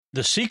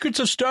The Secrets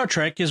of Star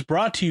Trek is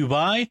brought to you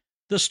by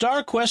the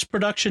StarQuest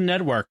Production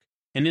Network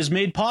and is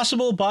made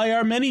possible by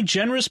our many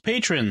generous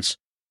patrons.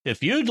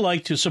 If you'd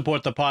like to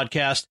support the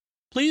podcast,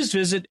 please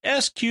visit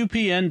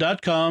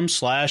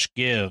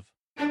sqpn.com/give.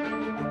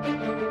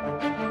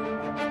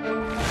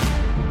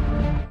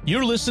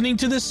 You're listening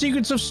to The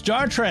Secrets of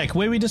Star Trek,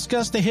 where we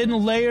discuss the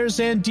hidden layers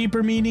and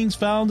deeper meanings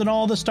found in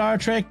all the Star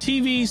Trek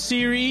TV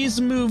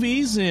series,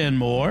 movies, and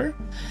more.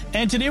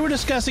 And today we're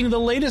discussing the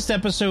latest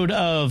episode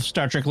of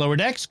Star Trek Lower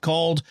Decks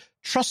called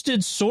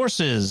Trusted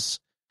Sources.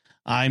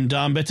 I'm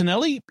Dom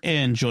Bettinelli,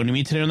 and joining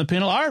me today on the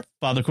panel are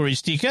Father Corey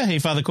Stika. Hey,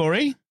 Father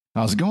Corey.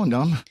 How's it going,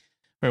 Dom?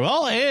 Very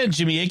well. And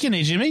Jimmy Aiken.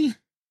 Hey, Jimmy.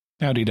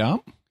 Howdy,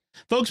 Dom.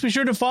 Folks, be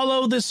sure to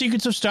follow The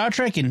Secrets of Star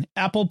Trek in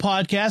Apple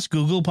Podcasts,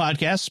 Google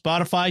Podcasts,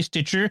 Spotify,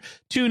 Stitcher,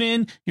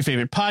 TuneIn, your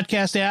favorite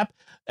podcast app,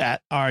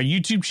 at our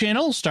YouTube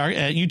channel,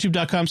 at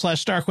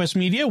youtube.com/StarQuest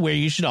Media, where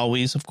you should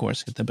always, of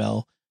course, hit the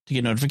bell to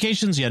get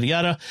notifications, yada,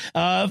 yada.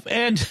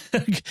 And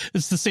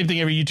it's the same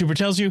thing every YouTuber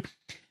tells you.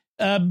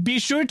 Be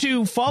sure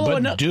to follow.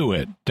 But do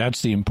it.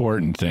 That's the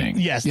important thing.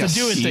 Yes, the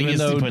do it thing is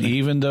the important thing.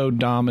 Even though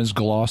Dom is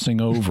glossing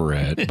over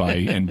it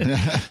and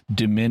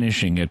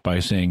diminishing it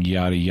by saying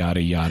yada,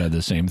 yada, yada,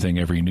 the same thing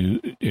every new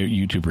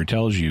YouTuber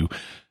tells you,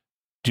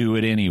 do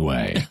it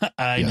anyway.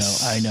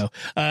 I know.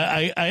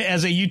 I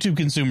as a YouTube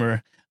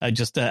consumer,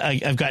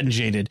 I've gotten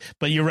jaded.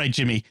 But you're right,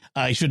 Jimmy.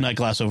 I should not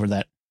gloss over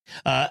that.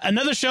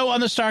 Another show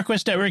on the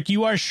StarQuest Network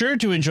you are sure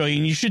to enjoy,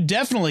 and you should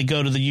definitely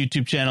go to the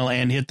YouTube channel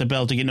and hit the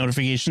bell to get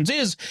notifications,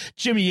 is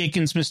Jimmy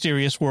Aiken's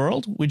Mysterious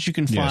World, which you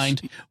can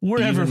find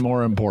wherever. Even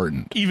more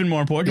important,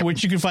 yep.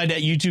 Which you can find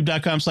at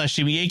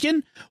youtube.com/Jimmy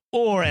Aiken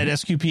or at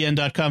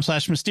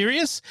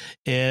sqpn.com/mysterious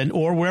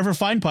or wherever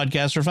fine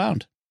podcasts are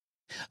found.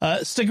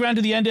 Stick around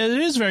to the end. It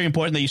is very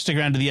important that you stick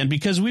around to the end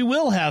because we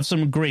will have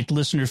some great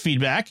listener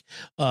feedback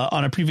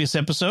on a previous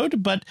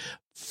episode. But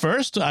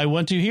first, I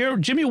want to hear,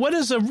 Jimmy, what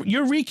is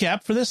your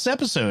recap for this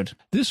episode?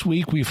 This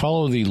week, we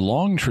follow the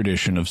long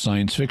tradition of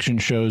science fiction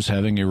shows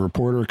having a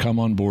reporter come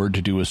on board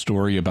to do a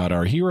story about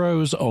our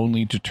heroes,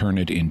 only to turn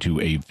it into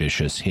a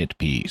vicious hit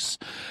piece.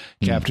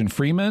 Captain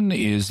Freeman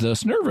is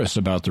thus nervous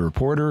about the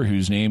reporter,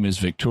 whose name is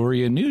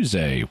Victoria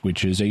Newsay,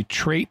 which is a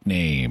trait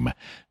name.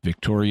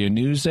 Victoria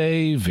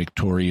Newsay,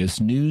 Victorious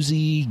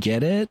Newsy,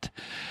 get it?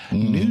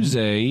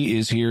 Newsay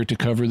is here to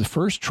cover the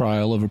first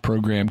trial of a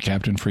program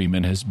Captain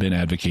Freeman has been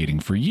advocating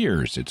for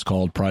years. It's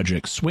called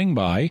Project Swing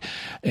By,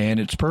 and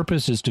its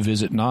purpose is to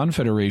visit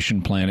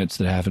non-Federation planets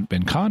that haven't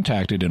been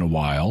contacted in a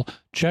while,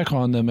 check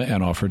on them,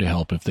 and offer to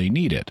help if they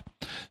need it.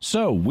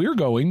 So we're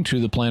going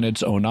to the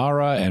planets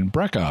Onara and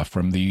Brekka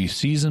from the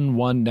Season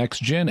 1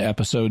 Next Gen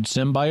episode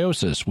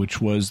Symbiosis, which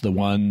was the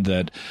one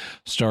that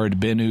starred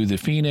Bennu the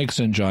Phoenix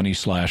and Johnny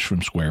Slash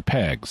from Square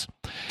Pegs.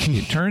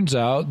 It turns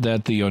out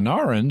that the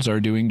Onarans are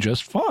doing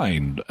just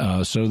fine,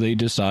 so they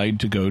decide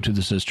to go to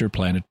the sister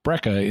planet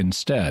Brekka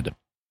instead.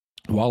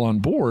 While on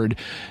board,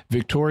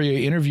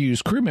 Victoria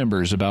interviews crew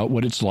members about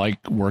what it's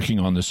like working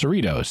on the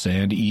Cerritos,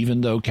 and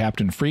even though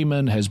Captain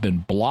Freeman has been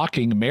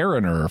blocking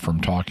Mariner from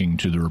talking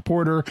to the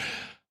reporter,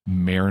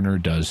 Mariner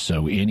does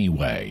so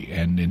anyway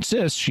and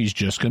insists she's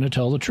just going to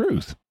tell the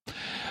truth.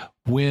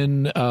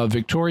 When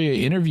Victoria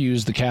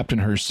interviews the captain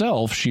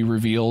herself, she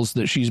reveals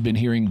that she's been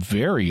hearing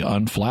very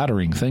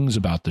unflattering things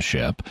about the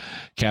ship.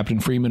 Captain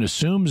Freeman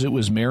assumes it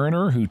was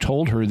Mariner who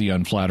told her the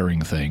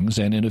unflattering things,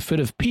 and in a fit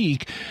of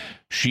pique,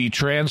 she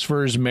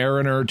transfers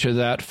Mariner to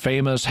that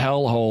famous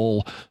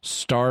hellhole,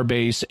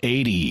 Starbase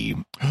 80.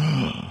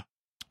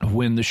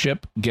 When the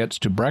ship gets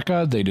to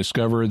Brekka, they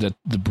discover that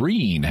the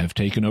Breen have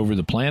taken over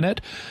the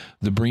planet.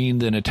 The Breen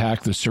then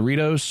attack the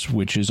Cerritos,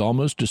 which is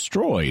almost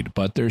destroyed,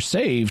 but they're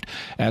saved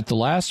at the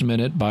last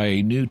minute by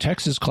a new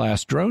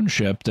Texas-class drone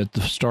ship that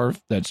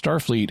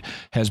Starfleet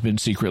has been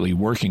secretly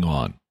working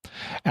on.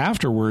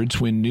 Afterwards,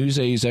 when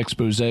Newsay's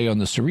expose on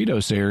the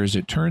Cerritos airs,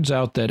 it turns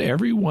out that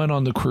everyone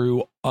on the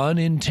crew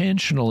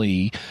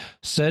unintentionally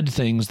said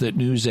things that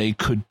Newsay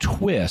could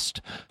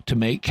twist to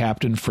make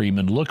Captain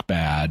Freeman look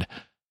bad,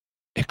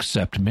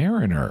 except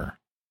Mariner.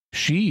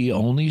 She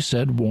only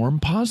said warm,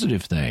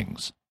 positive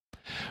things.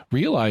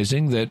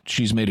 Realizing that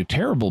she's made a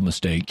terrible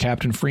mistake,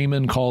 Captain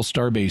Freeman calls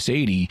Starbase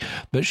 80,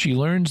 but she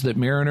learns that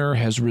Mariner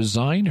has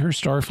resigned her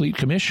Starfleet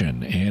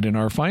commission, and in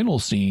our final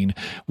scene,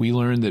 we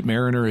learn that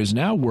Mariner is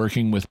now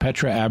working with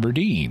Petra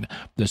Aberdeen,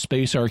 the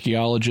space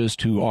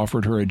archaeologist who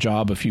offered her a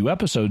job a few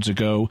episodes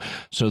ago,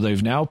 so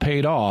they've now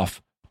paid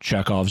off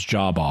Chekhov's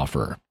job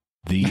offer.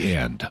 The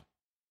end.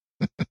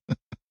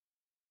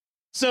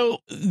 So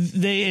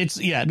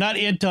not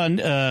Anton,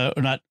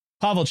 or not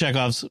Pavel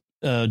Chekhov's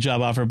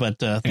job offer, but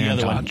the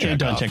other one,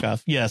 Anton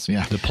Chekhov. Yes,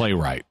 yeah, the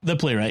playwright.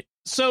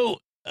 So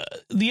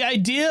the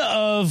idea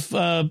of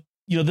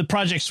the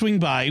Project Swing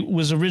By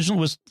was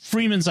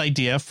Freeman's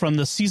idea from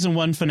the season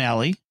 1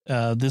 finale.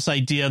 This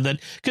idea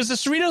that because the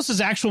Cerritos'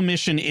 actual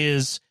mission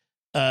is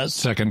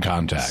second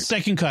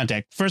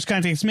contact. First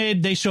contact's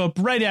made, they show up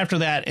right after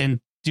that and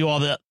do all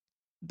the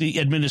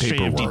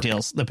administrative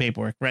details, the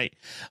paperwork, right?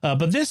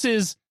 But this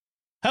is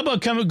how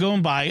about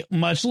going by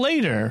much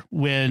later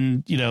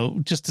when,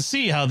 just to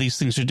see how these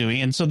things are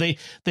doing. And so they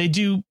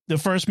do, the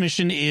first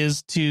mission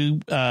is to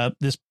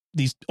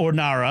these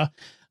Ornara,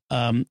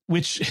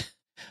 which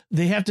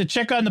they have to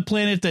check on the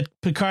planet that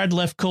Picard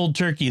left cold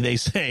turkey, they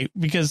say,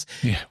 because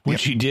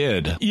which he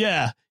did.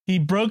 Yeah. He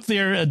broke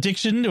their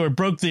addiction, or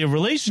broke their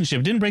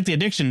relationship, didn't break the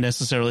addiction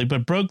necessarily,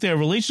 but broke their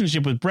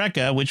relationship with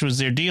Brekka, which was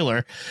their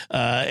dealer,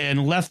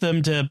 and left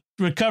them to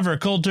recover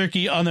cold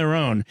turkey on their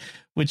own,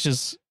 which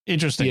is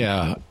interesting.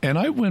 Yeah. And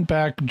I went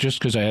back just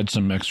because I had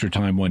some extra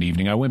time one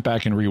evening. I went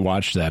back and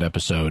rewatched that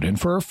episode.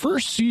 And for a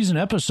first season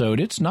episode,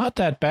 it's not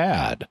that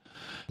bad.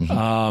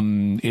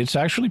 Mm-hmm. It's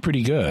actually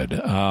pretty good.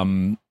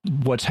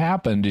 What's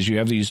happened is you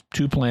have these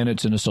two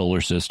planets in a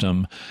solar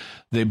system.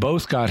 They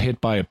both got hit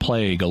by a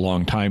plague a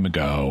long time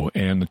ago,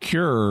 and the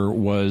cure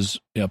was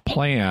a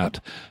plant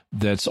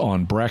that's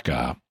on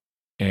Brekka,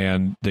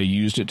 and they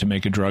used it to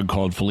make a drug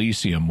called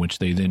Felicium, which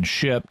they then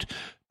shipped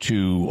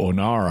to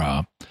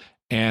Onara,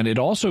 and it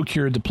also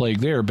cured the plague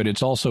there, but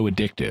it's also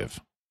addictive.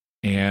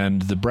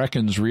 And the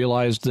Breckons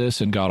realized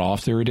this and got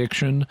off their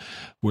addiction,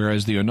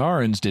 whereas the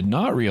Onarans did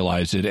not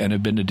realize it and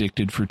have been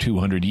addicted for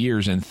 200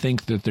 years and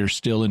think that they're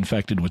still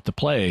infected with the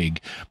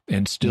plague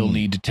and still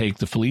need to take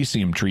the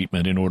Felicium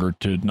treatment in order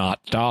to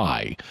not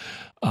die.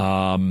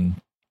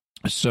 And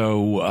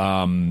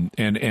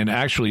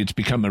actually it's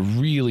become a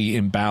really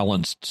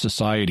imbalanced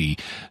society.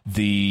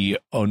 The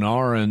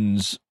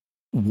Onarans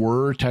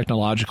were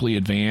technologically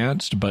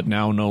advanced, but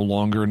now no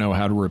longer know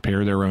how to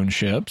repair their own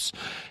ships.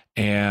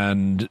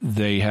 And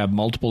they have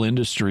multiple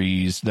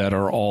industries that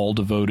are all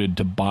devoted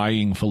to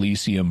buying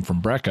Felicium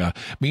from Brekka.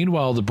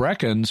 Meanwhile, the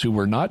Breckons, who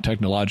were not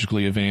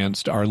technologically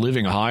advanced, are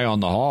living high on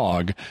the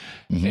hog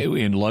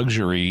in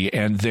luxury,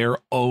 and their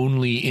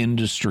only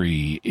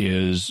industry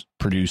is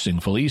producing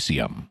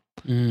Felicium.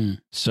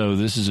 So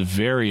this is a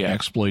very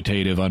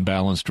exploitative,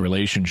 unbalanced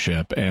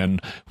relationship.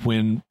 And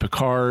when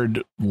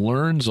Picard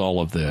learns all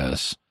of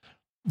this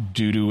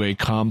due to a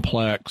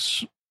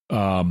complex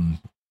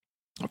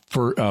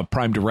for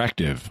Prime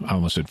Directive, I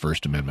almost said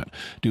First Amendment,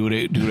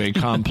 due to a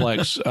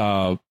complex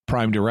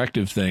Prime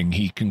Directive thing,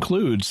 he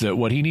concludes that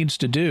what he needs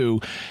to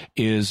do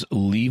is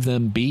leave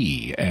them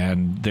be,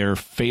 and their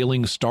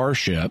failing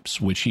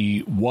starships, which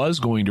he was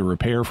going to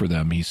repair for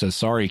them, he says,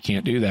 sorry,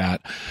 can't do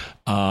that.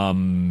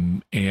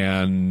 And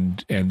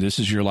this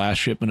is your last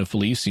shipment of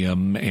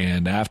Felicium,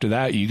 and after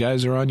that, you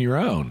guys are on your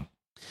own.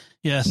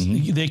 Yes,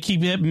 they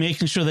keep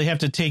making sure they have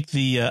to take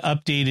the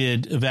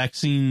updated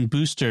vaccine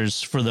boosters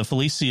for the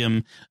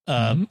Felicium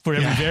for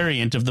every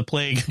variant of the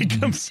plague that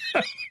comes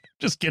out.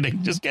 Just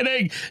kidding.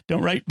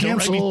 Don't write me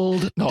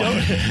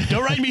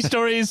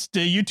stories.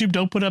 YouTube,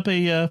 don't put up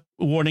a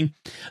warning.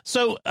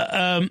 So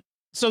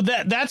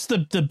that's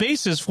the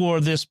basis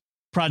for this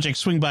Project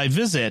Swing By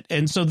Visit,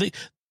 and so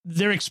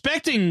they're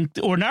expecting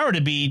Ornara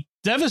to be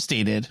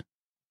devastated.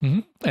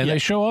 And they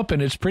show up,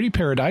 and it's pretty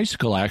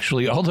paradisical,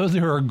 actually, although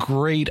there are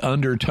great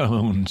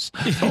undertones.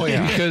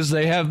 Because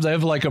they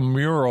have like a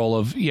mural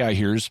of,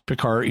 here's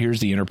Picard, here's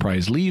the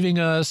Enterprise leaving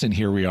us, and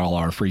here we all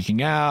are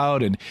freaking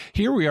out, and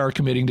here we are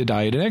committing to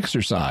diet and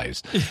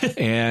exercise.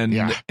 And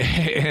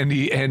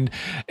and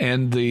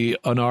the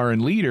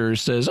Onaran leader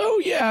says,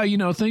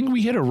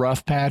 we hit a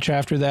rough patch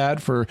after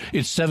that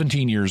it's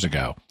 17 years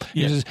ago.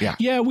 He says,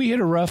 we hit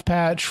a rough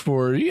patch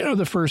for,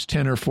 the first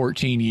 10 or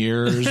 14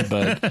 years,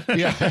 but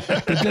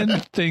but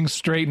then things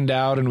straightened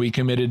out and we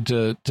committed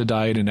to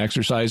diet and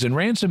exercise. And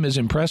Ransom is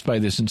impressed by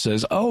this and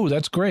says, "Oh,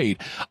 that's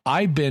great.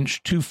 I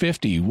bench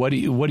 250. What do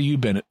you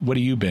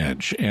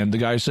bench?" And the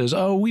guy says,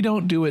 "Oh, we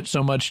don't do it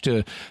so much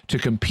to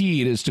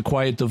compete as to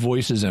quiet the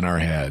voices in our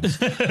heads."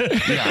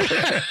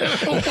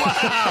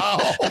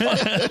 Wow.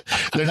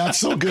 They're not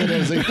so good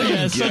as they think.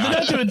 Yeah, so they're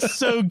not doing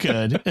so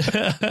good.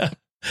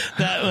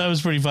 That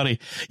was pretty funny.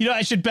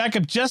 I should back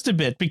up just a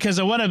bit because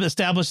I want to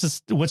establish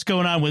what's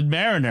going on with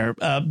Mariner,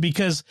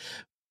 because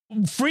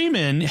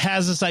Freeman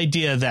has this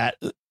idea that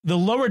the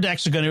lower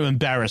decks are going to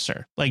embarrass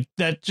her, like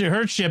that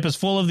her ship is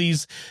full of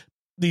these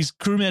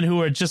crewmen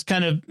who are just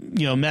kind of,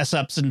 mess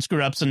ups and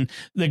screw ups, and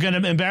they're going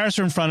to embarrass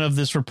her in front of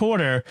this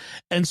reporter.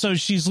 And so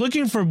she's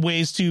looking for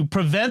ways to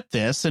prevent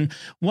this. And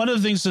one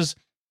of the things is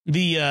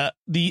the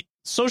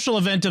social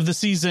event of the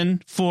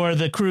season for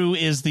the crew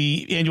is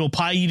the annual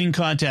pie eating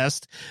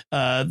contest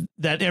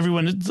that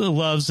everyone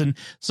loves. And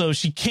so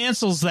she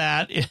cancels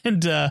that.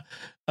 And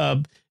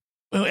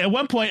at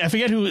one point, I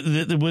forget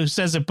who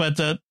says it,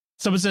 but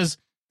someone says,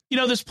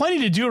 there's plenty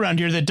to do around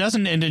here that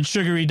doesn't end in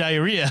sugary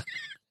diarrhea.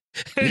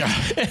 And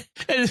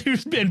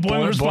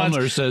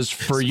Boimler says,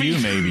 "For you,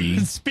 maybe."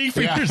 Speak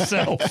for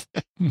yourself.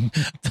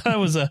 That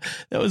was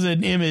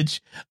an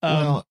image.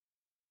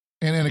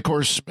 And then, of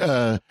course,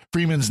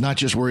 Freeman's not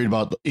just worried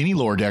about any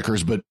lower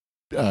deckers, but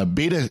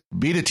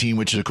Beta Team,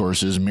 which of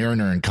course is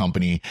Mariner and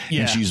company,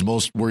 and she's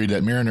most worried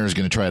that Mariner is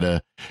going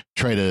to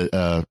try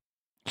to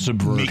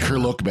make her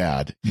look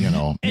bad,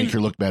 make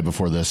her look bad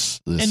before this.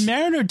 And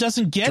Mariner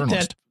doesn't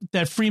get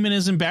that Freeman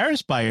is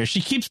embarrassed by her.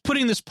 She keeps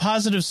putting this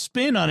positive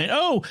spin on it.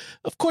 Oh,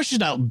 of course she's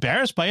not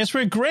embarrassed by us.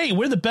 We're great.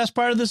 We're the best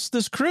part of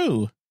this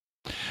crew.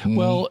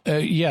 Well,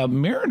 yeah,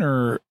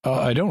 Mariner,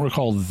 I don't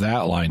recall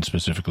that line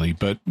specifically,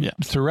 but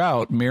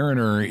throughout,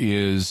 Mariner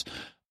is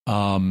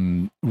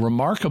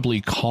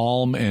remarkably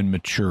calm and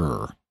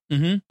mature.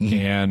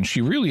 And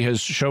she really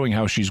is showing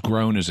how she's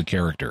grown as a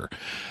character.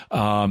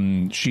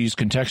 She's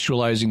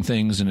contextualizing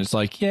things, and it's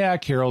like, yeah,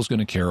 Carol's going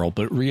to Carol,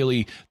 but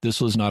really,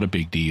 this was not a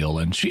big deal.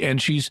 And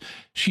she's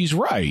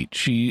right.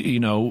 She,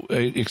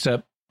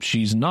 except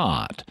she's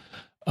not.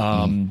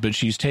 But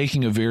she's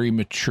taking a very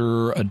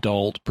mature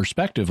adult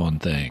perspective on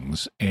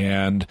things.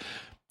 And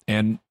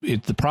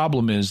the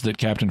problem is that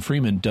Captain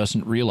Freeman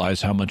doesn't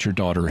realize how much her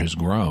daughter has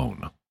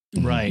grown.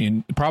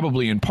 Right.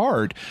 Probably in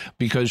part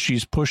because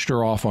she's pushed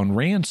her off on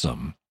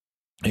Ransom.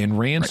 And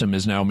Ransom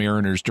is now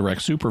Mariner's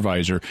direct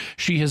supervisor.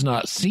 She has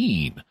not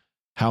seen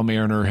how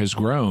Mariner has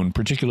grown,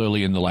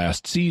 particularly in the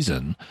last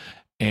season.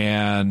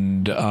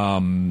 And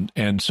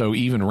so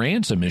even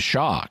Ransom is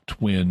shocked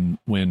when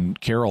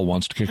Carol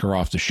wants to kick her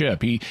off the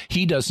ship.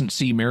 He doesn't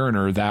see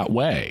Mariner that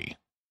way.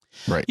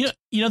 Right.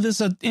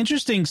 There's an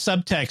interesting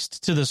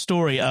subtext to the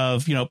story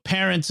of,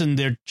 parents and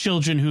their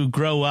children who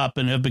grow up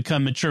and have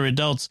become mature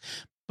adults,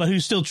 but who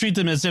still treat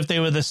them as if they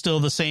were still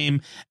the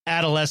same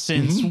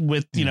adolescents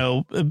with,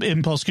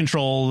 impulse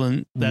control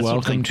and that sort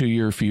of thing. Welcome to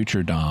your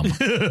future, Dom.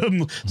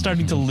 I'm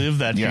starting to live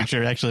that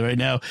future actually right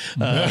now.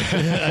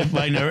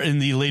 In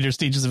the later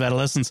stages of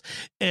adolescence,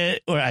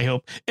 or I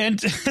hope.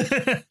 And but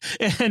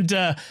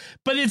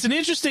it's an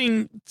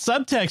interesting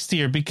subtext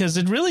here because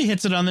it really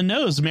hits it on the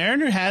nose.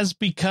 Mariner has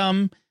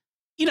become,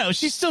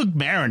 she's still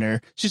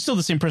Mariner. She's still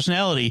the same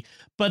personality,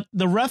 but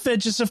the rough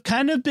edges have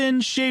kind of been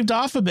shaved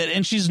off a bit,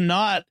 and she's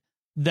not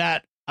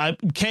that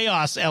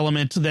chaos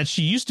element that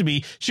she used to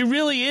be. She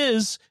really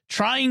is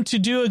trying to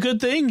do a good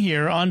thing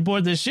here on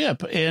board the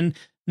ship, and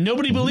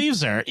nobody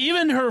believes her.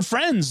 Even her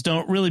friends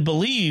don't really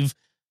believe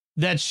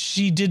that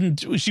she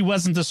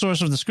wasn't the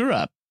source of the screw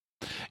up.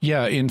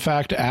 Yeah, in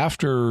fact,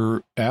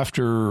 after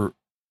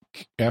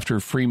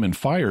Freeman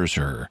fires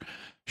her,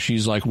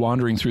 she's like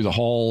wandering through the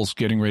halls,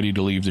 getting ready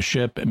to leave the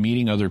ship,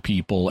 meeting other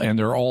people, and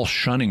they're all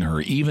shunning her.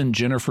 Even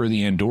Jennifer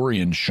the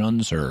Andorian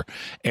shuns her.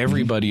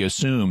 Everybody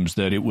assumes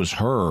that it was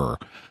her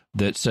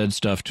that said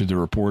stuff to the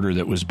reporter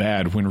that was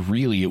bad, when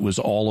really it was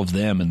all of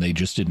them, and they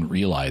just didn't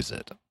realize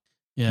it.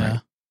 Yeah.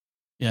 Right.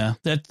 Yeah.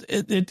 That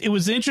it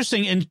was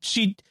interesting. And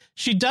she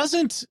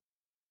doesn't,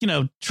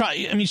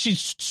 try. I mean, she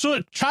sort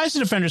of tries to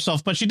defend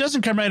herself, but she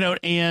doesn't come right out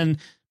and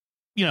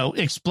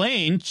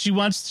explain. She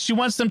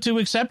wants them to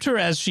accept her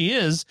as she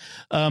is.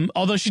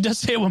 Although she does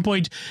say at one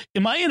point,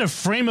 "Am I in a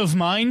frame of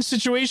mind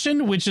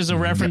situation?" which is a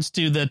reference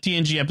to the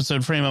TNG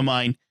episode Frame of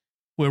Mind,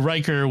 where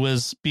Riker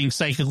was being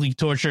psychically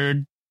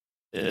tortured,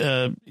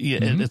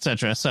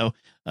 etc. So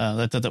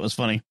I thought that was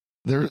funny.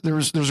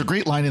 There's a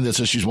great line in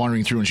this as she's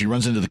wandering through and she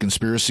runs into the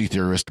conspiracy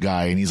theorist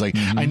guy, and he's like,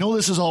 I know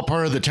this is all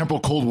part of the temporal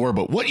Cold War,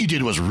 but what you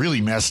did was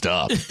really messed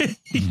up.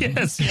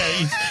 Yes.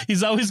 Yeah.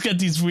 He's always got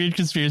these weird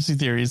conspiracy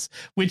theories,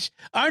 which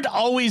aren't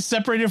always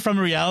separated from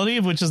reality,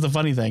 which is the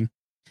funny thing.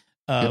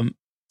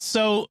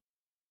 So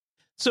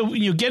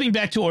getting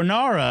back to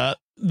Ornara,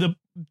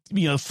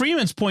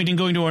 Freeman's point in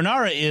going to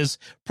Ornara is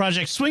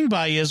Project Swing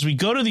By is we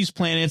go to these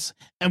planets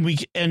and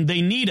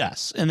they need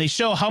us, and they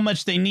show how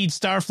much they need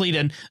Starfleet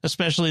and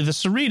especially the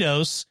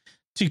Cerritos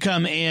to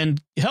come and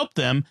help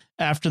them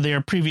after their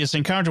previous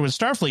encounter with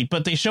Starfleet.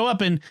 But they show up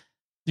and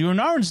the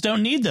Ornarans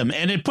don't need them,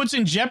 and it puts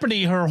in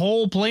jeopardy her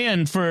whole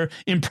plan for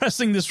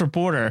impressing this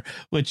reporter,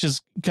 which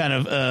is kind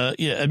of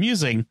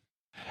amusing.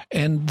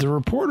 And the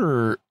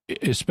reporter,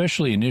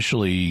 especially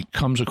initially,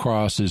 comes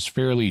across as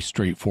fairly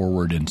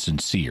straightforward and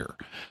sincere.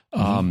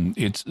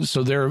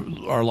 So there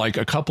are like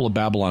a couple of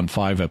Babylon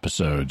 5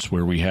 episodes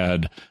where we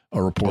had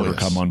a reporter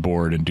come on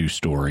board and do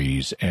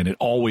stories, and it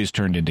always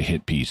turned into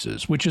hit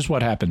pieces, which is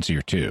what happens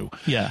here too.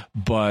 Yeah.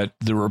 But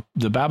the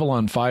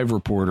Babylon 5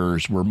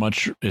 reporters were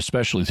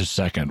especially the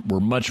second,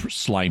 were much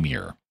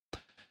slimier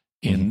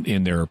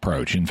in their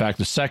approach. In fact,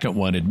 the second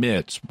one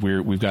admits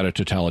we've got a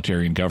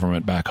totalitarian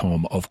government back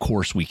home. Of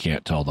course, we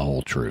can't tell the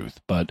whole truth,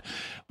 but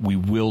we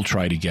will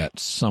try to get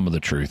some of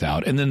the truth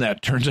out. And then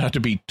that turns out to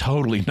be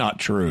totally not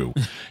true.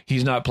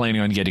 He's not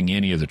planning on getting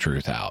any of the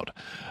truth out.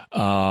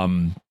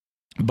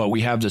 But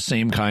we have the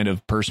same kind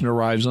of person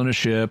arrives on a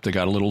ship. They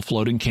got a little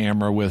floating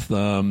camera with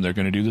them. They're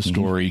going to do the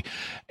story.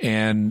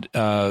 And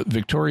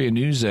Victoria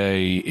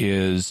Nuze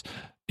is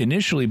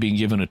initially being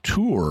given a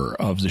tour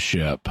of the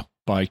ship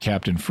by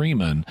Captain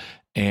Freeman,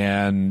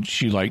 and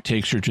she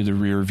takes her to the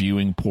rear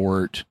viewing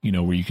port,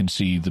 where you can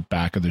see the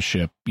back of the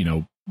ship,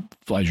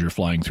 as you're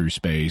flying through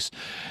space.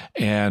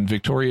 And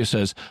Victoria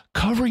says,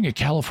 covering a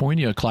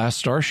California class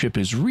starship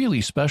is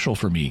really special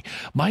for me.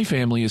 My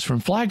family is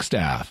from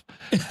Flagstaff.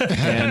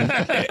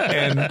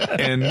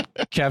 and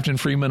Captain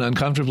Freeman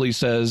uncomfortably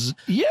says,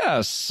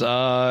 yes,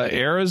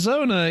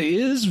 Arizona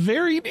is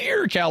very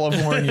near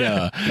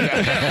California.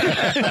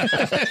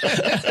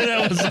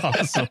 That was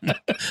awesome.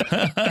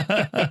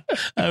 I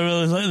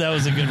really thought that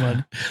was a good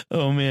one.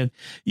 Oh man.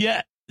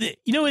 Yeah.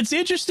 It's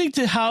interesting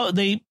to how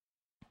they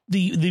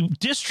the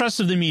distrust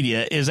of the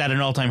media is at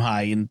an all-time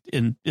high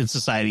in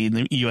society, in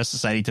the U.S.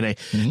 society today.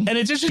 And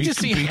it's interesting to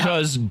see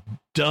because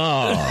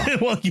duh.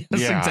 Well, yes,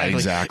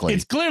 exactly.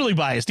 It's clearly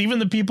biased. Even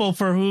the people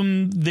for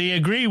whom they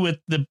agree with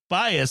the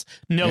bias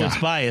know it's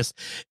biased.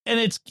 And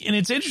it's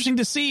interesting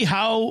to see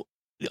how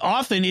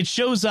often it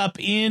shows up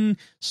in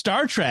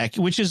Star Trek,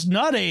 which is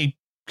not a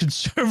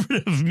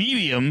conservative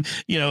medium,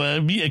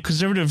 a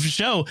conservative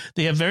show.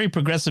 They have very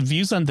progressive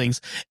views on things.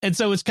 And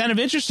so it's kind of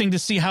interesting to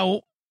see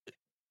how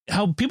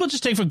people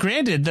just take for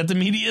granted that the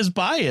media is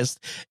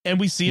biased. And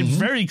we see it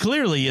very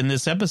clearly in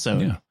this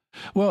episode. Yeah.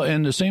 Well,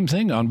 and the same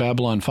thing on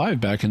Babylon 5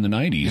 back in the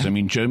 90s. Yeah. I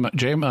mean, J.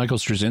 Michael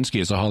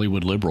Straczynski is a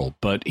Hollywood liberal,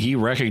 but he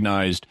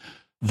recognized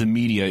the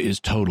media is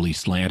totally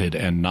slanted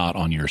and not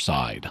on your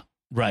side.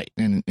 Right.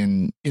 And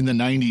in the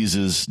 90s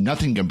is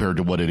nothing compared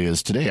to what it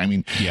is today. I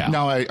mean,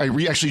 now I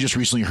actually just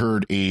recently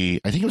heard I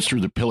think it was through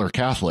the Pillar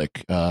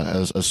Catholic,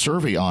 a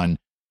survey on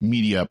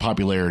media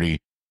popularity.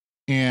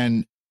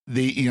 And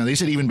they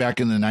said even back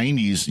in the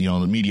 90s,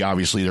 the media,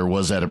 obviously there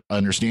was that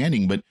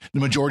understanding, but the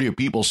majority of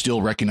people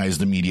still recognize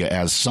the media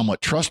as somewhat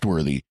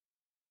trustworthy.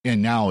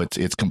 And now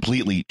it's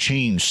completely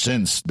changed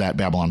since that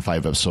Babylon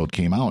 5 episode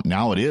came out.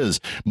 Now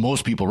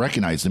most people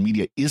recognize the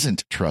media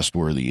isn't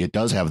trustworthy. It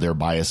does have their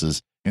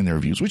biases and their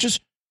views, which is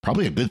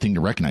probably a good thing to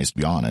recognize, to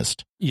be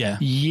honest. Yeah.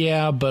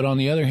 Yeah. But on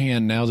the other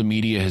hand, now the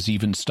media has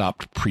even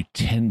stopped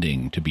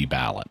pretending to be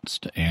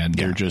balanced, and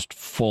they're just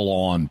full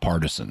on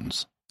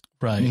partisans.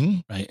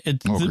 Right. Right.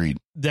 Agreed.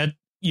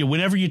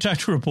 Whenever you talk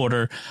to a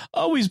reporter,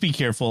 always be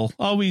careful,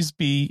 always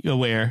be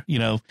aware,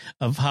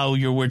 of how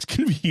your words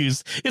can be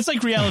used. It's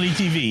like reality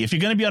TV. If you're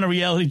going to be on a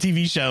reality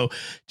TV show,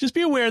 just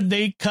be aware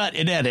they cut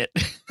and edit.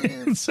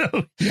 So,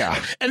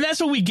 and that's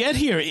what we get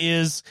here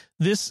is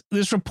this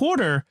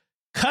reporter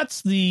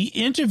cuts the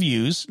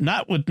interviews,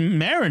 not with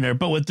Mariner,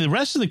 but with the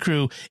rest of the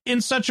crew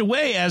in such a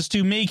way as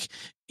to make,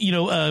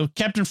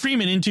 Captain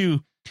Freeman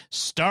into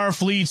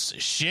Starfleet's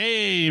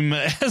shame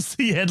as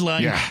the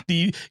headline.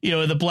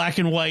 The black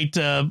and white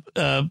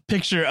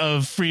picture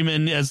of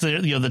Freeman as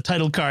the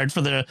title card for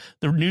the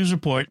news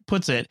report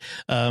puts it.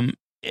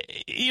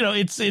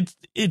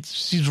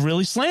 She's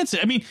really slants it.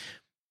 I mean,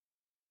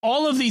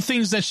 all of the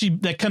things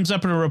that comes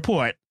up in a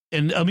report.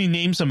 And let me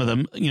name some of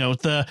them.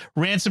 The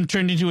ransom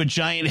turned into a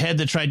giant head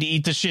that tried to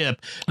eat the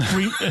ship.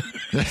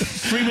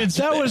 Freeman's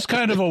that was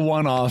kind of a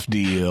one-off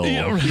deal.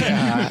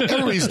 Yeah,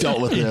 everybody's dealt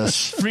with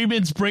this.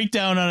 Freeman's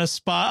breakdown on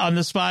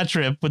the spa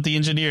trip with the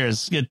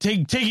engineers.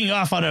 Taking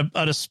off on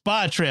a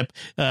spa trip.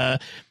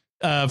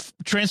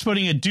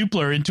 Transporting a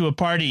Doppler into a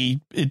party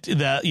to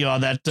get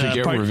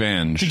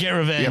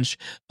revenge.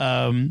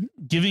 Yep.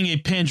 Giving a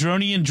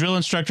Pandronian drill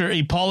instructor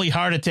a poly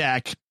heart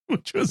attack,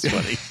 which was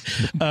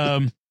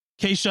funny.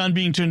 Kayshawn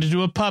being turned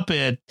into a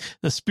puppet,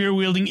 the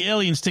spear-wielding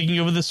aliens taking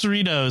over the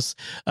Cerritos,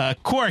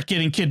 Quark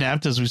getting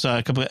kidnapped, as we saw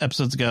a couple of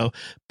episodes ago,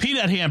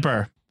 Peanut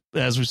Hamper,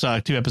 as we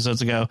saw 2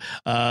 episodes ago,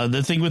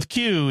 the thing with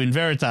Q in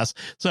Veritas.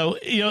 So,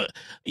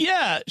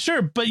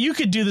 sure, but you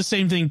could do the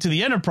same thing to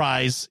the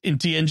Enterprise in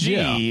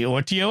TNG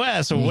or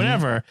TOS or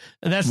whatever.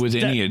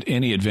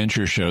 Any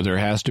adventure show, there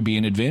has to be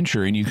an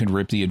adventure, and you can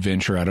rip the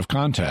adventure out of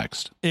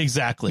context.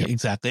 Exactly.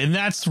 And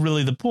that's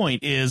really the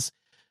point is,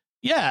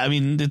 I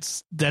mean,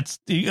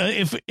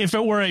 if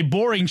it were a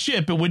boring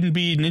ship, it wouldn't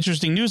be an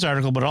interesting news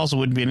article, but it also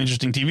wouldn't be an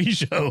interesting TV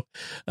show.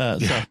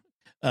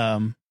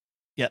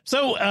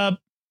 So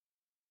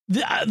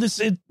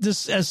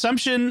this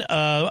assumption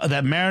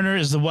that Mariner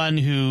is the one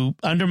who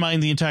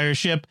undermined the entire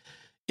ship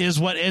is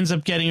what ends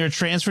up getting her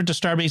transferred to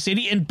Starbase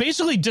 80 and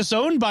basically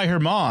disowned by her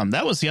mom.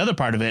 That was the other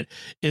part of it,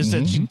 is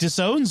that she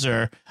disowns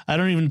her. I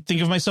don't even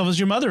think of myself as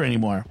your mother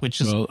anymore,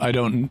 which is, well, I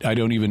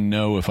don't even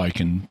know if I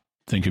can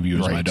think of you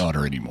as my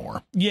daughter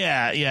anymore.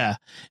 Yeah.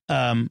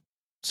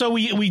 So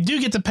we do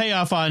get the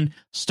payoff on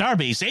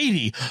Starbase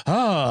 80.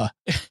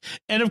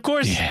 And of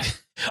course,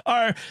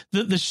 the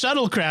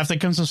shuttlecraft that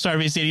comes from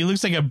Starbase 80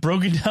 looks like a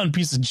broken down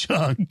piece of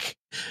junk.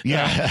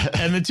 Yeah.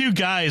 And the 2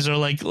 guys are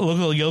like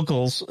local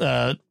yokels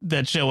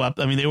that show up.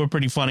 I mean, they were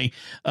pretty funny.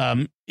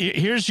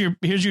 Here's your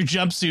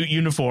jumpsuit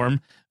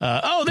uniform.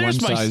 There's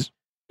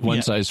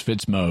one size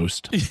fits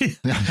most.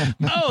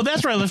 Oh,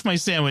 that's where I left my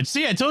sandwich.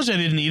 See, I told you I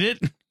didn't eat it.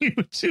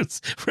 She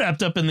was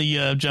wrapped up in the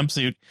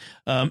jumpsuit.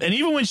 And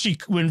even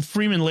when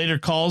Freeman later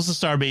calls the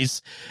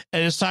Starbase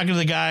and is talking to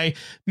the guy,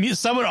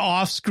 someone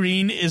off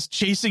screen is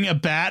chasing a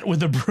bat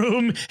with a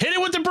broom. Hit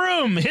it with the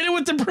broom. Hit it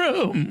with the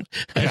broom.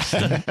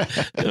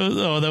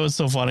 That was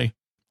so funny.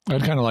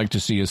 I'd kind of like to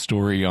see a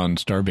story on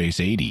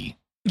Starbase 80.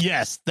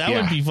 Yes, that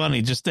would be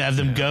funny just to have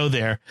them go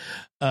there.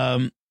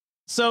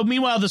 So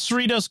meanwhile, the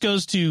Cerritos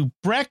goes to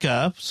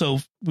Brekka. So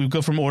we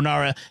go from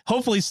Ornara.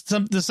 Hopefully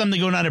there's something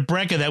going on at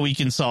Brekka that we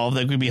can solve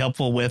that could be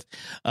helpful with.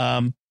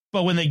 But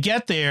when they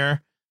get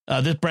there,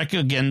 this Brekka,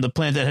 again, the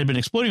planet that had been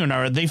exploding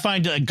Ornara, they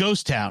find a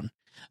ghost town.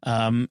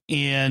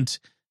 And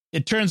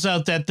it turns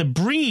out that the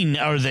Breen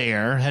are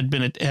there,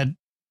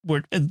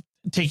 were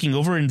taking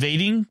over,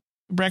 invading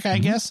Brekka, I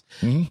guess.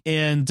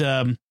 And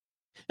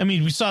I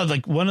mean, we saw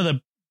like one of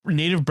the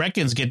native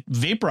Breckons get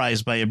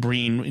vaporized by a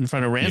Breen in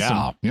front of Ransom.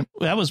 Yeah. Yep.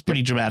 That was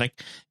pretty dramatic.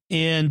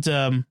 And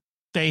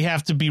they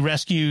have to be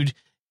rescued.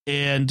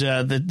 And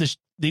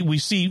we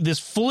see this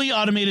fully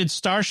automated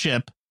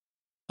starship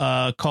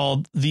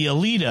called the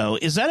Aledo.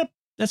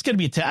 That's going to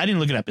be a town? I didn't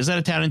look it up. Is that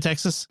a town in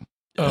Texas?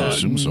 I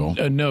assume so.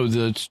 No,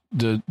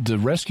 the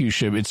rescue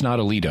ship, it's not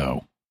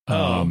Aledo.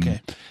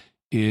 Okay.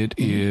 It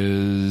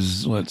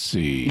is, let's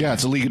see. Yeah,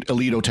 it's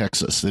Aledo,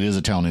 Texas. It is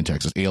a town in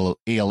Texas.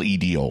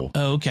 Aledo.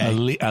 Oh, okay.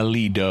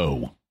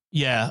 Aledo.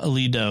 Yeah,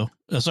 Aledo.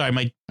 Sorry,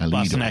 my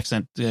Boston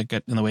accent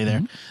got in the way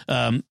there.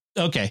 Mm-hmm.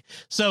 Okay.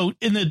 So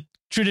in the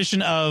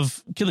tradition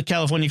of the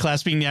California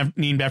class being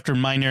named after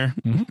minor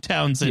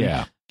towns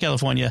in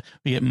California,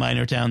 we get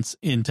minor towns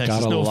in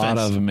Texas. Got a lot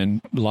of them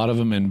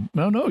in.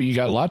 No, you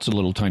got lots of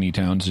little tiny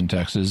towns in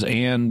Texas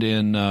and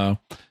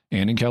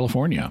in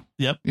California.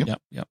 Yep.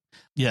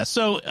 Yeah.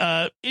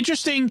 So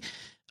interesting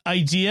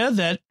idea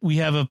that we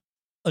have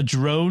a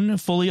drone,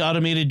 fully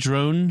automated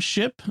drone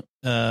ship.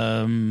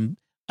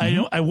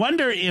 I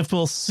wonder if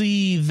we'll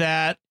see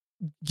that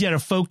get a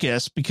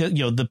focus because,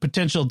 the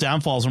potential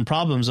downfalls and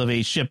problems of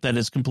a ship that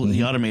is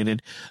completely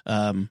automated.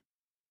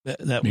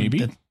 That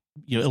maybe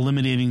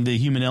eliminating the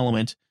human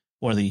element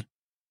or the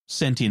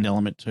sentient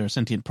element or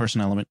sentient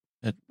person element.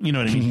 You know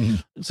what I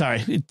mean?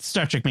 Sorry,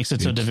 Star Trek makes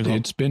it so difficult.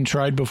 It's been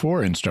tried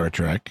before in Star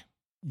Trek.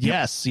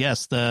 Yes.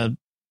 The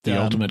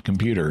ultimate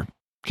computer,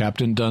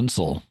 Captain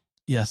Dunsel.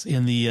 Yes,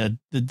 and the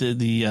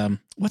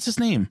what's his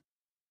name?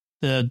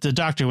 The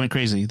doctor went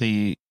crazy.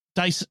 The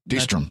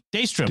Daystrom.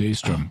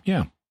 Daystrom.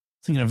 Yeah.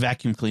 Thinking of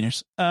vacuum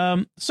cleaners.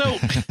 So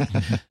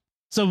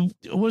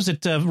what was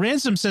it?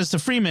 Ransom says to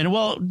Freeman,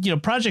 well,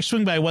 Project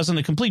Swingby wasn't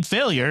a complete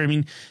failure. I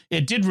mean,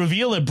 it did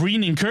reveal a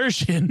Breen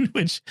incursion,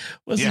 which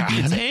wasn't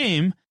its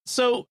aim.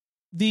 So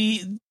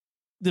the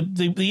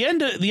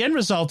end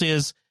result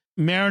is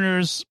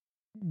Mariner's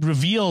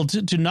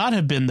revealed to not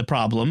have been the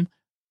problem,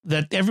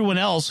 that everyone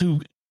else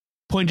who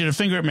pointed a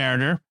finger at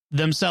Mariner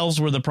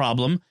themselves were the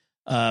problem.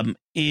 And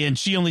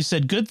she only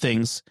said good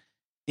things.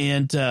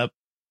 And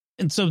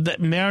so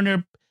that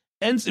Mariner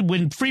ends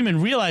when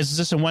Freeman realizes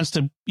this and wants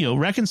to,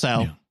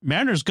 reconcile.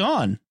 Mariner's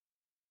gone.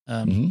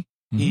 And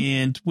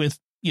with,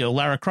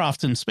 Lara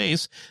Croft in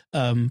space,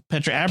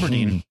 Petra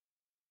Aberdeen.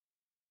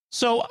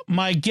 So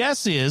my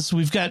guess is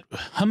we've got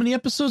how many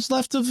episodes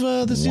left of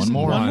the season?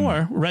 One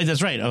more. Right.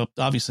 That's right. Oh,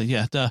 obviously.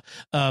 Yeah.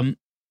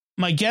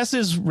 My guess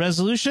is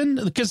resolution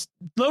because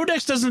Lower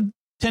Decks doesn't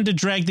tend to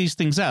drag these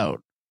things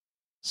out.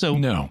 So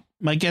no.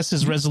 My guess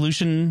is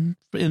resolution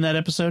in that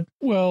episode.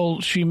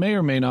 Well, she may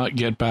or may not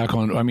get back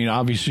on. I mean,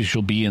 obviously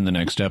she'll be in the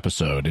next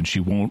episode and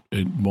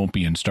it won't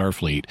be in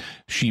Starfleet.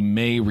 She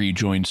may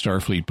rejoin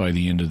Starfleet by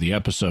the end of the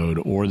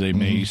episode, or they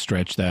may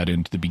stretch that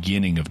into the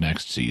beginning of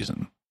next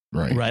season.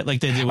 Right.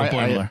 Like they did with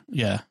Boimler.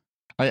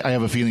 I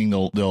have a feeling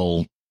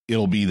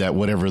it'll be that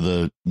whatever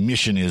the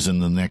mission is in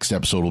the next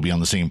episode will be on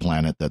the same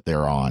planet that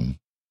they're on.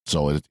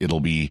 So it'll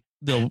be.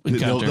 They'll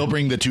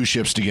bring the two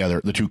ships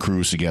together, the two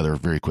crews together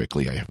very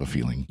quickly. I have a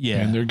feeling. Yeah.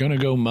 And they're going to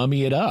go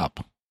mummy it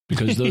up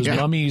because those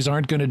mummies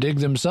aren't going to dig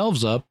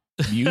themselves up.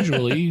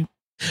 Usually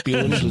be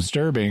a little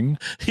disturbing.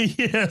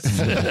 Yes.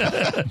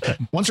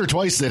 Once or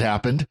twice that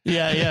happened.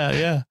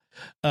 Yeah.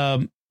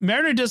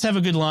 Mariner does have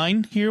a good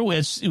line here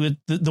with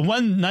the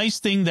one nice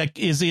thing that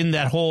is in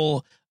that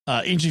whole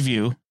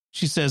interview.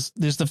 She says,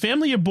 there's the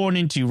family you're born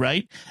into,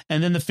 right?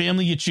 And then the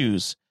family you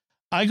choose.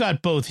 I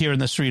got both here in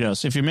the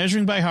Cerritos. If you're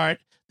measuring by heart,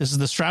 this is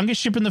the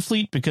strongest ship in the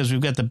fleet because we've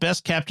got the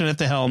best captain at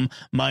the helm,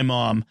 my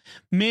mom.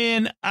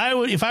 Man,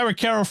 if I were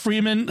Carol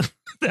Freeman,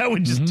 that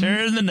would just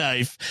turn the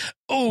knife.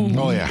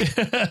 Oh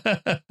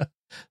yeah.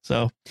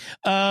 So,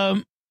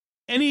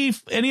 any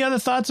other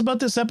thoughts about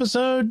this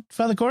episode,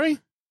 Father Corey?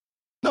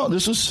 No,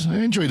 I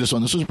enjoyed this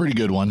one. This was a pretty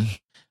good one.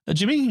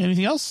 Jimmy,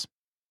 anything else?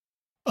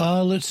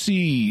 Let's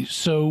see.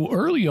 So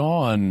early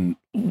on,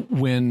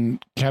 when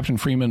Captain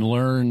Freeman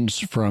learns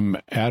from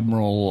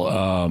Admiral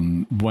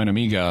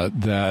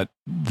Buenamiga that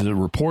the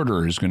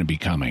reporter is going to be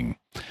coming,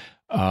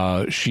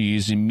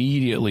 she's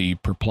immediately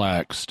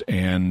perplexed,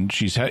 and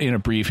she's in a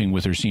briefing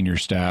with her senior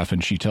staff,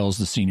 and she tells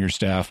the senior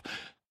staff,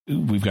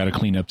 we've got to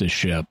clean up this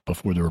ship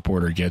before the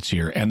reporter gets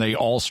here. And they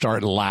all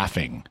start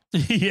laughing.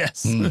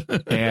 Yes.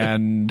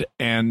 And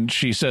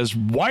she says,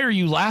 why are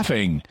you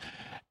laughing?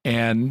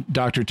 And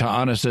Dr.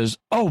 Ta'ana says,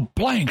 oh,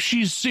 blank,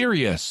 she's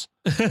serious.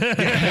 That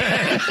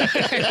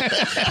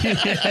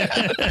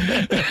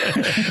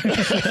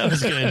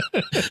was good.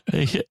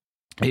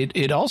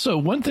 It also,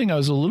 one thing I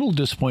was a little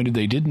disappointed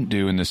they didn't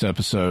do in this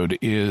episode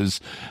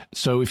is,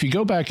 so if you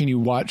go back and you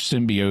watch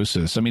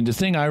Symbiosis, I mean, the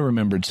thing I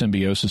remembered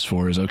Symbiosis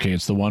for is, okay,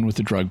 it's the one with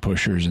the drug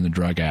pushers and the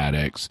drug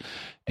addicts,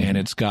 and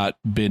it's got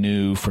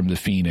Benu from the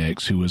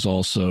Phoenix, who was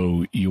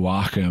also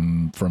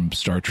Joachim from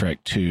Star Trek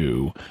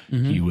II.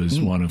 He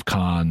was one of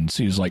Khan's,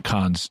 he was like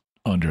Khan's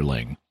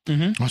underling.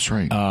 That's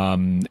right.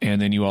 And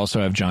then you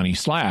also have Johnny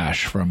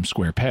Slash from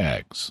Square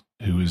Pegs,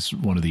 who is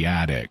one of the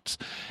addicts.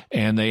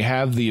 And they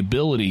have the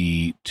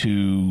ability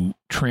to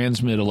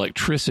transmit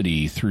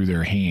electricity through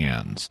their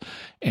hands.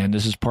 And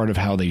this is part of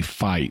how they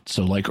fight.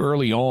 So like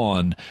early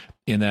on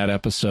in that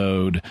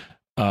episode,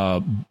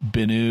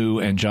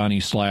 Benu and Johnny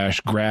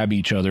Slash grab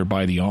each other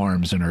by the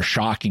arms and are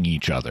shocking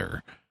each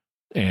other.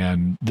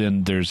 And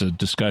then there's a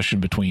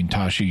discussion between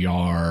Tasha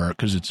Yar,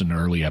 because it's an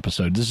early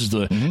episode. This is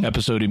the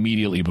episode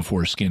immediately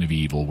before Skin of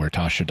Evil where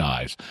Tasha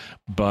dies.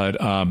 But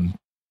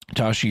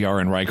Tasha Yar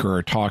and Riker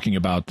are talking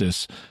about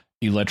this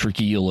electric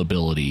eel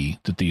ability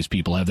that these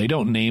people have. They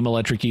don't name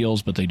electric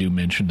eels, but they do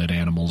mention that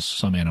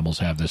some animals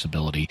have this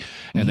ability.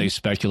 And they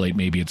speculate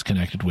maybe it's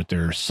connected with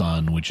their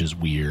sun, which is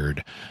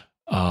weird.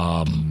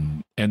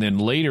 And then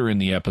later in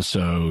the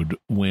episode,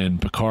 when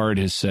Picard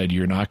has said,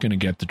 you're not going to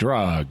get the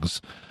drugs,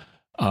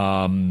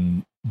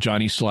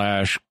 Johnny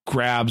Slash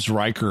grabs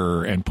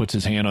Riker and puts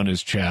his hand on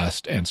his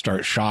chest and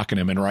starts shocking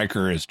him. And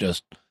Riker is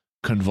just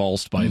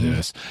convulsed by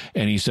this.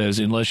 And he says,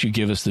 unless you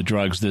give us the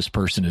drugs, this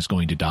person is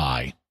going to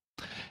die.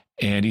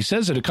 And he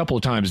says it a couple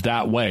of times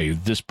that way,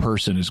 this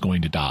person is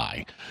going to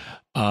die.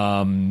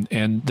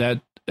 And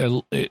that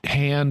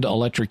hand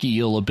electric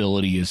eel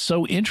ability is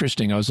so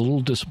interesting. I was a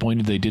little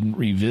disappointed they didn't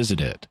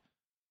revisit it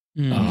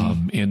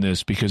in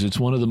this, because it's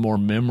one of the more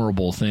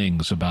memorable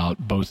things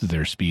about both of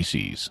their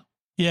species.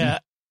 Yeah.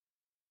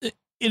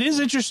 It is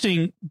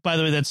interesting, by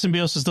the way, that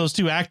Symbiosis, those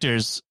two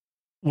actors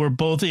were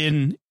both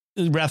in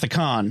Wrath of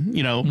Khan.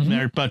 You know,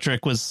 Merritt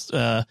Buttrick was,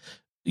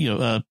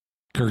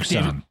 Kirk's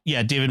son.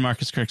 Yeah, David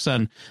Marcus Kirk's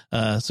son.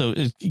 So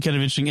it's kind of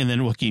interesting. And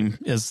then Joaquin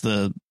as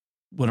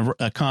one of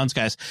Khan's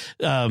guys.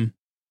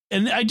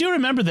 And I do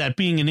remember that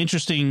being an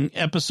interesting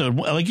episode.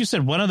 Like you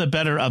said, one of the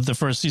better of the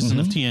first season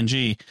of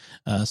TNG.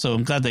 So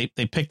I'm glad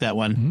they picked that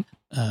one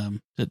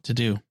to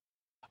do.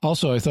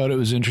 Also, I thought it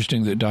was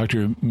interesting that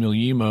Dr.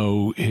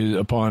 Milyimo,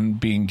 upon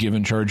being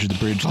given charge of the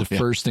bridge,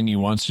 first thing he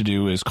wants to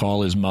do is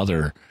call his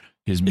mother,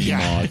 his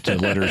Mima, to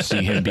let her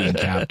see him being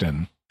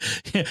captain.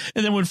 Yeah.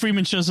 And then when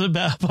Freeman shows up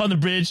on the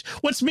bridge,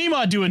 what's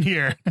Mima doing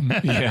here?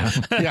 Yeah.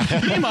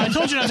 Mima, I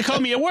told you not to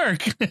call me at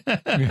work.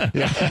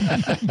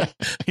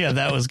 Yeah,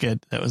 that was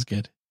good. That was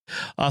good.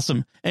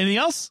 Awesome. Anything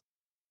else?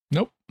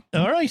 Nope.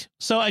 All right.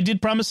 So I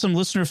did promise some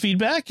listener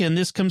feedback, and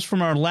this comes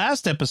from our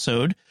last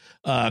episode,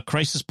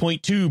 Crisis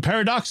Point 2,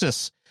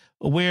 Paradoxus,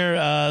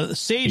 where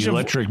Sage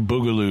Electric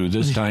Boogaloo.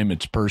 This time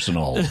it's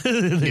personal.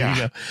 You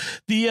go.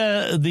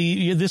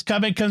 This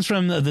comment comes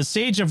from the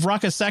Sage of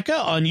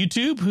Rakaseka on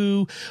YouTube,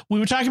 who we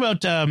were talking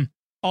about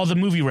all the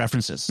movie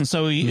references, and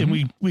so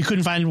we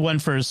couldn't find one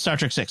for Star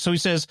Trek 6. So he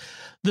says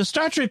the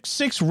Star Trek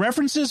 6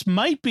 references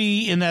might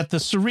be in that the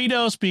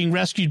Cerritos being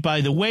rescued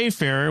by the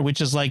Wayfarer, which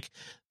is like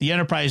the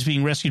Enterprise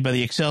being rescued by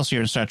the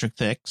Excelsior in Star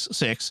Trek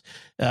 6.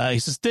 He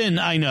says, then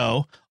I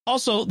know.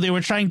 Also, they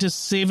were trying to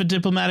save a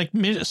diplomatic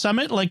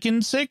summit like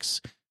in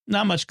 6.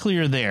 Not much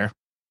clear there.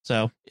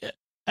 So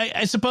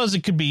I suppose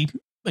it could be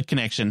a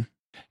connection.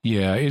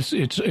 Yeah,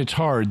 it's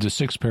hard. The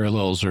 6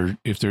 parallels are,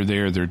 if they're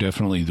there, they're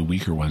definitely the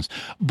weaker ones.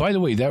 By the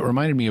way, that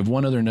reminded me of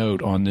one other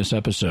note on this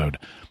episode.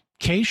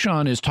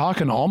 Kayshawn is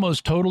talking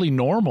almost totally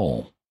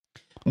normal.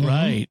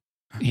 Right.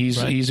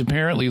 He's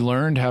apparently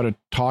learned how to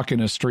talk in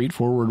a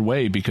straightforward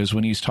way, because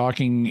when he's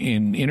talking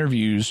in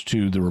interviews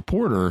to the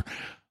reporter,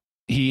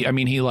 he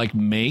like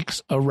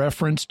makes a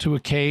reference to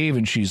a cave,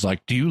 and she's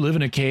like, do you live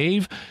in a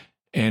cave?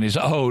 And he's,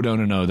 oh,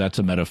 no, that's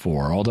a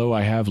metaphor. Although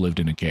I have lived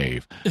in a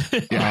cave.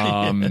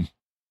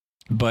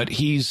 But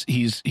he's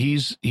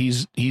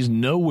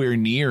nowhere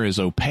near as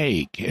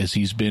opaque as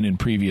he's been in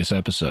previous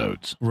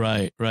episodes.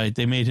 Right.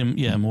 They made him,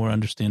 more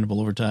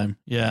understandable over time.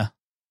 Yeah.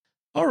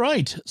 All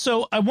right.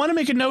 So I want to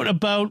make a note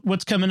about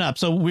what's coming up.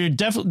 So we're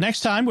definitely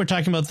next time we're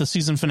talking about the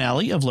season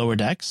finale of Lower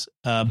Decks.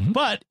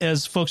 But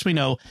as folks may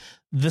know,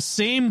 the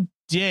same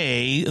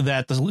day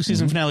that the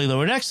season finale of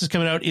Lower Decks is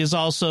coming out is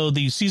also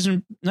the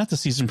not the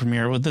season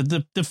premiere, but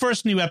the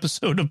first new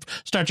episode of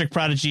Star Trek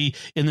Prodigy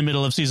in the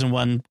middle of season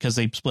 1, because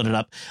they split it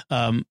up,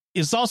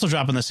 is also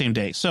dropping the same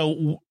day.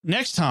 So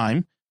next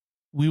time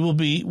we'll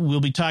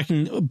be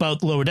talking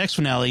about the Lower Decks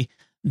finale.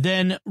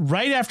 Then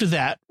right after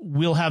that,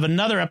 we'll have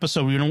another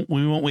episode. We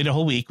won't wait a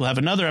whole week. We'll have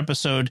another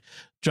episode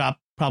drop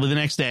probably the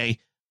next day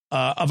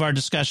of our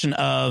discussion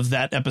of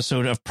that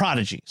episode of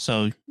Prodigy.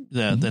 So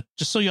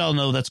just so y'all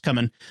know, that's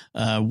coming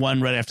one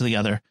right after the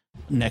other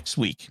next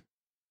week.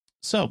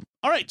 So,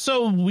 all right.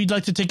 So we'd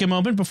like to take a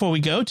moment before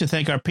we go to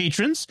thank our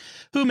patrons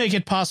who make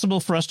it possible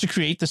for us to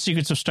create the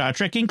Secrets of Star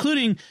Trek,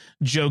 including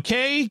Joe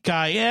K,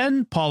 Guy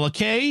N, Paula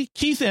K,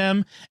 Keith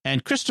M,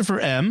 and Christopher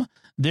M.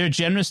 Their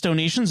generous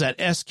donations at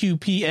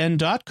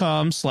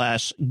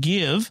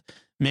sqpn.com/give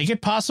make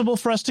it possible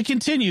for us to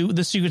continue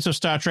the Secrets of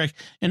Star Trek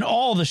and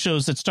all the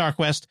shows at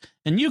StarQuest,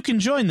 and you can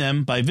join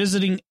them by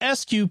visiting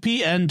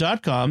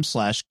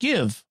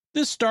sqpn.com/give.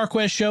 This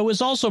StarQuest show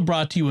is also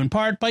brought to you in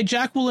part by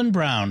Jacqueline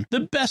Brown, the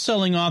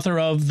best-selling author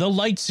of The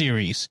Light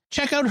series.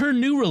 Check out her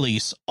new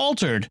release,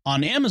 Altered,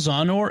 on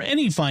Amazon or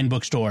any fine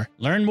bookstore.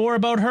 Learn more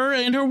about her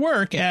and her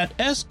work at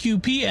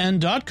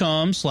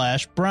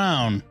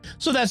sqpn.com/brown.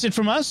 So that's it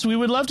from us. We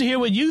would love to hear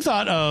what you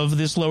thought of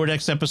this Lower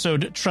Decks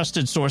episode,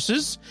 Trusted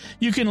Sources.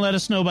 You can let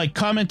us know by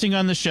commenting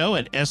on the show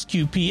at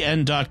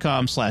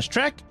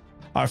sqpn.com/trek,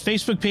 our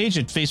Facebook page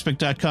at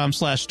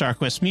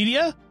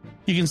facebook.com/StarQuestMedia,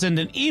 You can send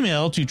an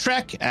email to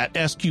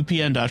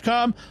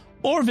trek@sqpn.com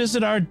or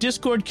visit our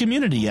Discord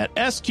community at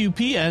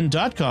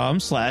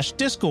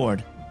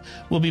sqpn.com/discord.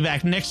 We'll be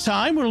back next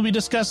time when we'll be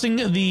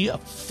discussing the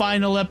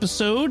final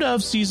episode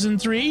of Season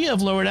 3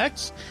 of Lower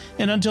Decks.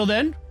 And until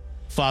then,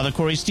 Father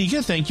Corey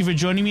Stika, thank you for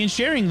joining me and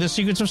sharing the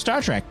secrets of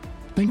Star Trek.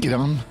 Thank you,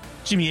 Dom.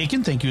 Jimmy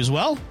Aiken, thank you as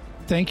well.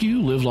 Thank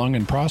you. Live long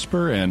and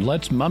prosper, and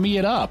let's mummy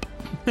it up.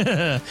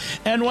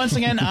 And once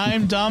again,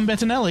 I'm Dom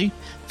Bettinelli.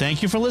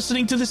 Thank you for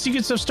listening to the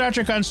Secrets of Star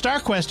Trek on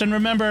StarQuest. And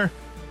remember,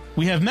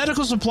 we have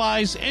medical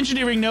supplies,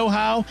 engineering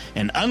know-how,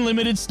 and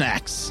unlimited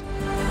snacks.